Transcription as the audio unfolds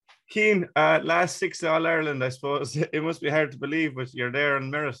Keane, last six All Ireland, I suppose. It must be hard to believe, but you're there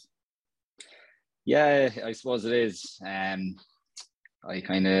on merit. Yeah, I suppose it is. I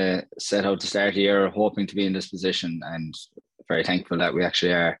kind of set out to start the year hoping to be in this position, and very thankful that we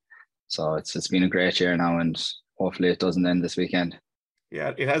actually are. So it's been a great year now, and hopefully it doesn't end this weekend.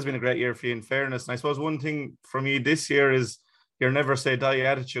 Yeah, it has been a great year for you, in fairness. And I suppose one thing for me this year is your never say die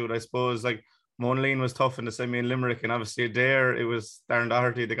attitude. I suppose like Monaleen was tough in the semi in Limerick, and obviously there it was Darren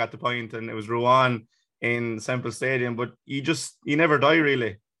Doherty that got the point, and it was Ruan in Semple Stadium. But you never die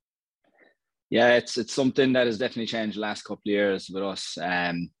really. Yeah, it's something that has definitely changed the last couple of years with us.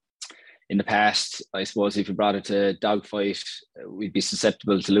 In the past, I suppose if you brought it to dogfight, we'd be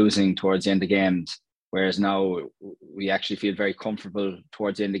susceptible to losing towards the end of games. Whereas now we actually feel very comfortable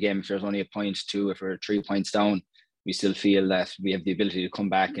towards the end of the game. If there's only a point, two, if we're 3 points down, we still feel that we have the ability to come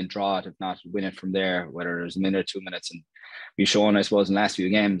back and draw it, if not win it from there, whether there's a minute or 2 minutes. And we've shown, I suppose, in the last few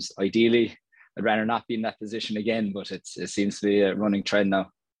games, ideally, I'd rather not be in that position again, but it seems to be a running trend now.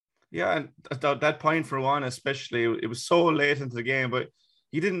 Yeah, and that point for one, especially, it was so late into the game, but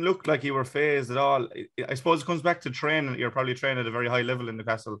you didn't look like you were phased at all. I suppose it comes back to training. You're probably trained at a very high level in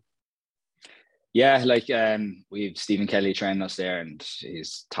Newcastle. Yeah, like we've Stephen Kelly training us there, and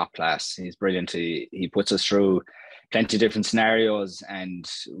he's top class. He's brilliant. He puts us through plenty of different scenarios, and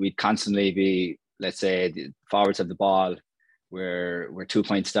we'd constantly be, let's say, the forwards have the ball. We're 2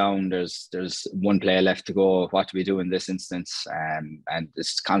 points down. There's one play left to go. What do we do in this instance? And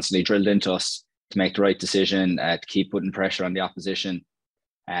it's constantly drilled into us to make the right decision, to keep putting pressure on the opposition.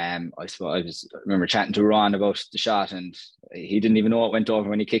 I suppose I remember chatting to Ron about the shot, and he didn't even know it went over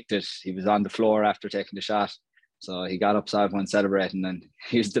when he kicked it. He was on the floor after taking the shot, so he got up, saw everyone celebrating, and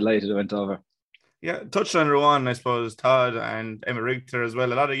he was delighted it went over. Yeah, touched on Rowan, I suppose, Todd and Emma Richter as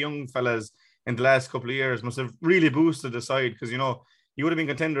well. A lot of young fellas in the last couple of years must have really boosted the side, because, you would have been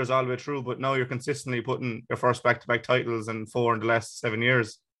contenders all the way through, but now you're consistently putting your first back-to-back titles and 4 in the last 7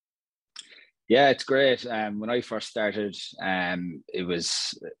 years. Yeah, it's great. When I first started, it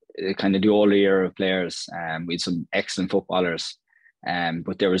was kind of the older era of players. We had some excellent footballers,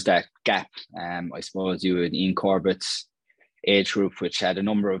 but there was that gap. I suppose you had Ian Corbett's age group, which had a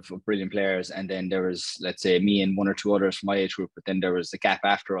number of brilliant players, and then there was, let's say, me and one or two others from my age group, but then there was a gap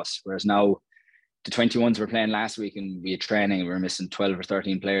after us. Whereas now, the 21s were playing last week, and we had training. We were missing 12 or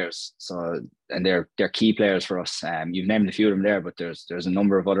 13 players. So, and they're key players for us. You've named a few of them there, but there's a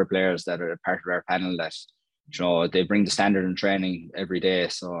number of other players that are part of our panel that, they bring the standard in training every day.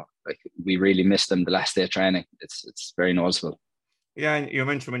 So, like, we really missed them the last day of training. It's very noticeable. Yeah, and you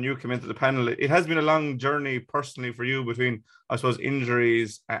mentioned when you came into the panel, it has been a long journey personally for you between, I suppose,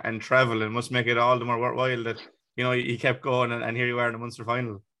 injuries and travel, and must make it all the more worthwhile that, you kept going, and here you are in the Munster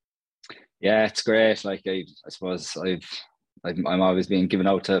final. Yeah, it's great. Like I suppose I'm always being given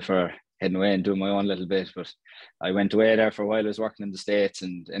out to for heading away and doing my own little bit, but I went away there for a while. I was working in the States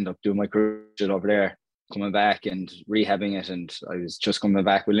and ended up doing my career over there, coming back and rehabbing it. And I was just coming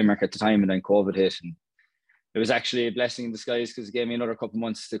back with Limerick at the time, and then COVID hit, and it was actually a blessing in disguise because it gave me another couple of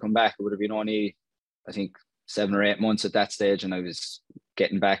months to come back. It would have been only, I think, 7 or 8 months at that stage, and I was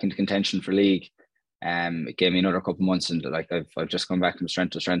getting back into contention for league. It gave me another couple of months, and like I've just come back from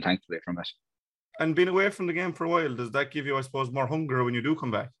strength to strength, thankfully, from it. And being away from the game for a while, does that give you, I suppose, more hunger when you do come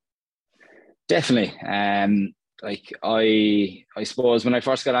back? Definitely. Like I suppose when I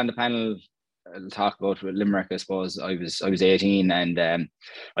first got on the panel, I'll talk about with Limerick. I suppose I was 18, and I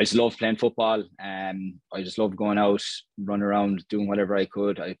just loved playing football. I just loved going out, running around, doing whatever I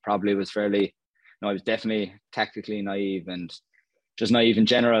could. I probably was I was definitely tactically naive and just naive in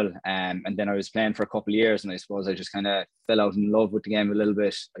general. And then I was playing for a couple of years, and I suppose I just kind of fell out in love with the game a little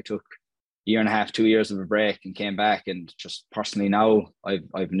bit. I took a year and a half, 2 years of a break, and came back. And just personally now,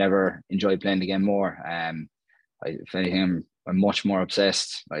 I've never enjoyed playing the game more. If anything, I'm much more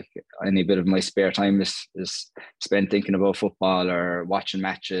obsessed. Like, any bit of my spare time is spent thinking about football or watching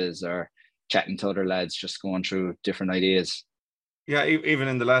matches or chatting to other lads, just going through different ideas. Yeah, even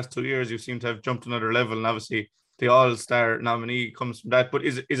in the last 2 years, you seem to have jumped another level, and obviously the All-Star nominee comes from that. But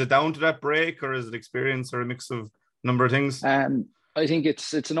is it down to that break, or is it experience, or a mix of a number of things? I think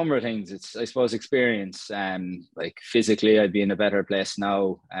it's a number of things. It's, I suppose, experience. Like, physically, I'd be in a better place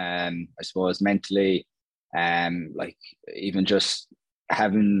now. I suppose mentally, like, even just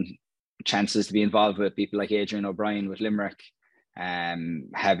having chances to be involved with people like Adrian O'Brien with Limerick,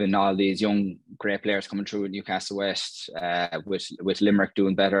 having all these young great players coming through at Newcastle West, with Limerick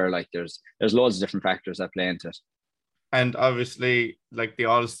doing better. Like, there's loads of different factors that play into it. And obviously, like the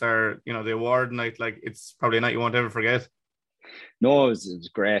All-Star, the award night, like, it's probably a night you won't ever forget. No, it was a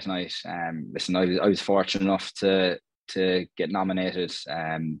great night. Listen, I was fortunate enough to get nominated.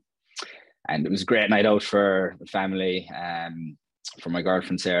 and it was a great night out for the family. For my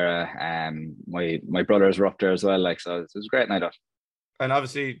girlfriend Sarah, my brothers were up there as well. Like, so it was a great night out. And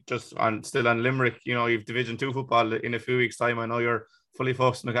obviously, still on Limerick, you've Division 2 football in a few weeks' time. I know you're fully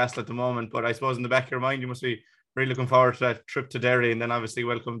focused on Newcastle at the moment, but I suppose in the back of your mind, you must be really looking forward to that trip to Derry, and then obviously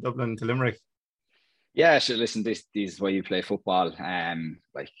welcome Dublin to Limerick. Yeah, sure. Listen, this is why you play football.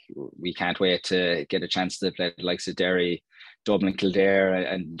 Like, we can't wait to get a chance to play the likes of Derry, Dublin, Kildare,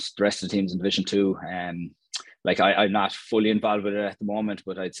 and the rest of the teams in Division 2. Like, I'm not fully involved with it at the moment,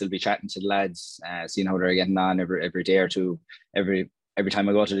 but I'd still be chatting to the lads, seeing how they're getting on every day or two. Every time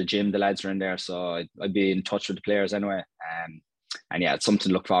I go to the gym, the lads are in there, so I'd be in touch with the players anyway. And yeah, it's something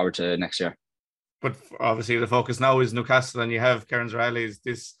to look forward to next year. But obviously, the focus now is Newcastle, and you have Cairns Rallies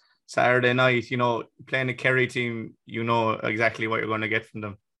this Saturday night. Playing a Kerry team, you know exactly what you're going to get from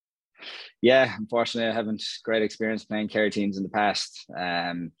them. Yeah, unfortunately, I haven't great experience playing Kerry teams in the past.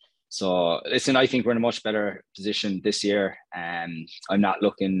 So listen, I think we're in a much better position this year. I'm not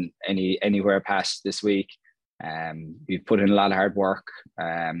looking anywhere past this week. We've put in a lot of hard work.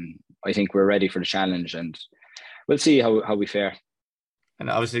 I think we're ready for the challenge, and we'll see how we fare. And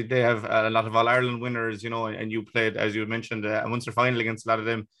obviously, they have a lot of All-Ireland winners, and you played, as you mentioned, a Munster final against a lot of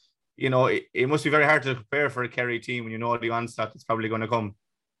them. It must be very hard to prepare for a Kerry team when you know the onslaught that's probably going to come.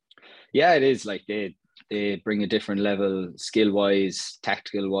 Yeah, it is. Like, they bring a different level, skill-wise,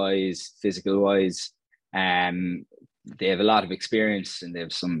 tactical-wise, physical-wise. They have a lot of experience, and they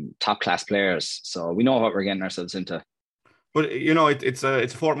have some top-class players. So we know what we're getting ourselves into. But it's a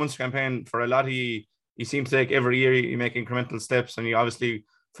Fort Munster campaign for a lot of you. You seem to take every year you make incremental steps, and you obviously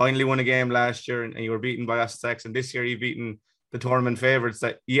finally won a game last year, and you were beaten by Essex, and this year you've beaten the tournament favourites.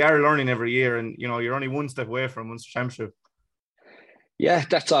 That you are learning every year, and you're only one step away from Munster Championship. Yeah,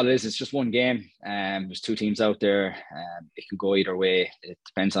 that's all it is. It's just one game. There's two teams out there. It can go either way. It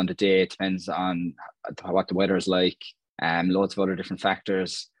depends on the day. It depends on what the weather is like. Loads of other different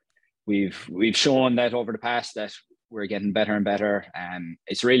factors. We've shown that over the past that we're getting better and better.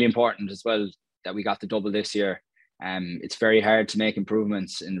 It's really important as well that we got the double this year. It's very hard to make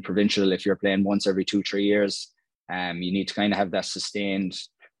improvements in the provincial if you're playing once every 2-3 years. You need to kind of have that sustained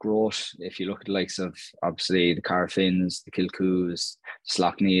growth. If you look at the likes of, obviously, the Carfins, the Kilcoos,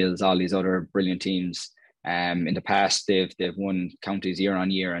 Slaughtneils, all these other brilliant teams, in the past they've won counties year on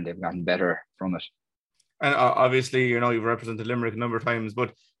year, and they've gotten better from it. And obviously, you've represented Limerick a number of times,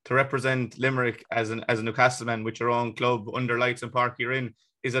 but to represent Limerick as a Newcastle man with your own club under lights and park you're in,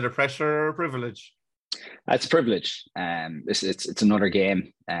 is it a pressure or a privilege? It's a privilege. It's another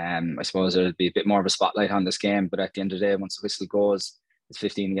game. I suppose there'll be a bit more of a spotlight on this game, but at the end of the day, once the whistle goes, it's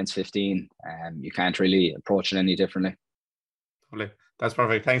 15 against 15. You can't really approach it any differently. Lovely. That's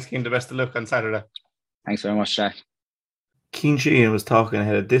perfect. Thanks, Cian. The best of luck on Saturday. Thanks very much, Jack. Cian Sheehan was talking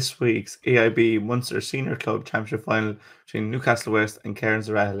ahead of this week's AIB Munster Senior Club Championship final between Newcastle West and Cairns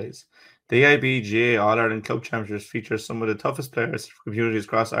Rallies. The AIB GA All-Ireland Club Championships features some of the toughest players from communities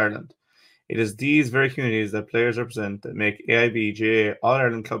across Ireland. It is these very communities that players represent that make AIB GA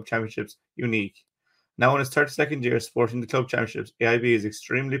All-Ireland Club Championships unique. Now in its 32nd year supporting the club championships, AIB is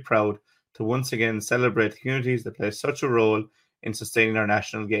extremely proud to once again celebrate the communities that play such a role in sustaining our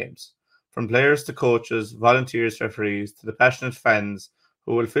national games. From players to coaches, volunteers, referees, to the passionate fans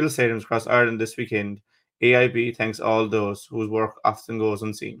who will fill stadiums across Ireland this weekend, AIB thanks all those whose work often goes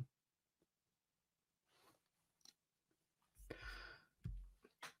unseen.